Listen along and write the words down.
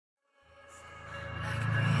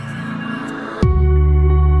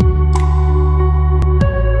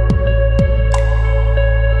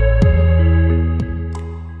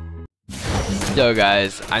Yo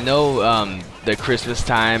guys, I know the Christmas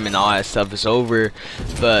time and all that stuff is over,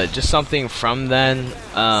 but just something from then,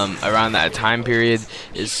 around that time period,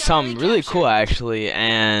 is something really cool actually.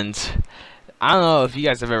 And I don't know if you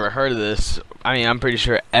guys have ever heard of this. I mean, I'm pretty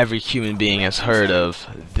sure every human being has heard of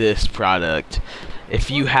this product. If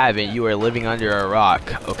you haven't, you are living under a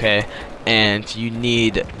rock, okay? And you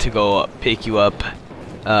need to go pick you up,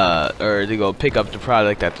 or to go pick up the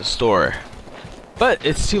product at the store. But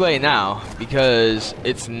it's too late now, because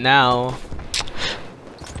it's now,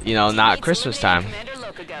 you know, not Christmas time.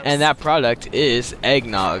 And that product is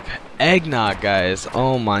eggnog. Eggnog, guys.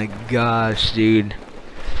 Oh my gosh, dude.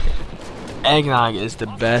 Eggnog is the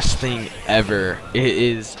best thing ever. It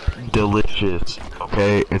is delicious.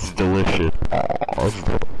 Okay? It's delicious.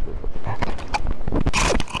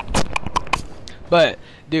 But,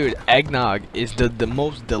 dude, eggnog is the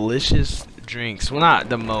most delicious drinks. Well, not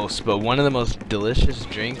the most, but one of the most delicious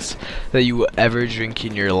drinks that you will ever drink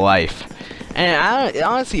in your life. And it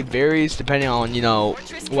honestly varies depending on, you know,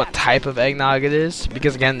 what type of eggnog it is,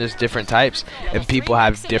 because again, there's different types and people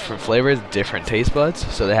have different flavors, different taste buds,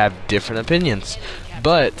 so they have different opinions.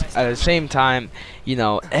 But at the same time, you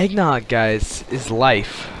know, eggnog, guys, is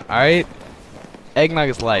life. Alright? Eggnog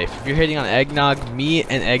is life. If you're hitting on eggnog, me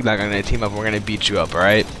and eggnog are gonna team up and we're gonna beat you up,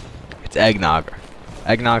 alright? It's eggnog.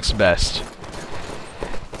 Eggnog's the best.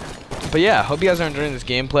 But yeah, hope you guys are enjoying this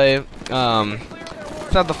gameplay.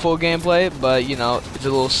 It's not the full gameplay, but you know, it's a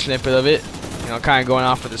little snippet of it. You know, kind of going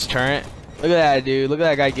off with this turret. Look at that dude. Look at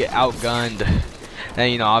that guy get outgunned.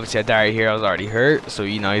 And you know, obviously I died here. I was already hurt, so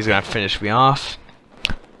you know he's gonna finish me off.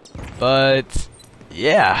 But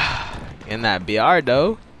yeah, in that BR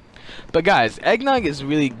though. But guys, eggnog is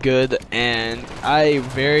really good, and I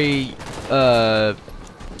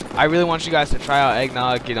really want you guys to try out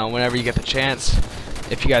eggnog. You know, whenever you get the chance.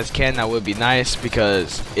 If you guys can, that would be nice,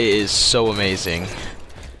 because it is so amazing.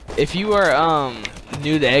 If you are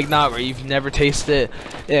new to eggnog or you've never tasted it,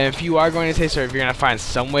 and if you are going to taste it, or if you're going to find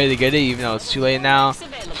some way to get it, even though it's too late now,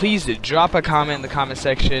 please drop a comment in the comment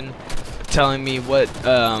section telling me what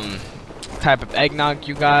type of eggnog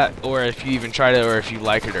you got, or if you even tried it, or if you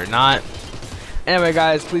like it or not. Anyway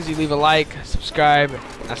guys, please do leave a like, subscribe.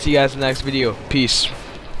 I'll see you guys in the next video. Peace.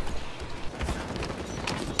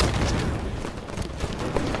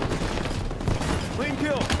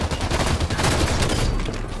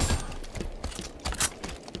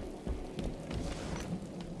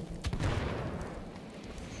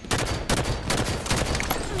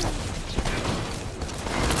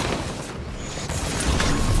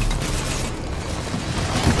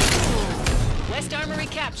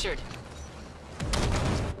 Captured.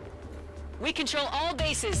 We control all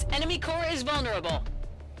bases. Enemy core is vulnerable.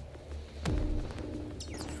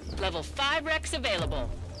 Level 5 Rex available.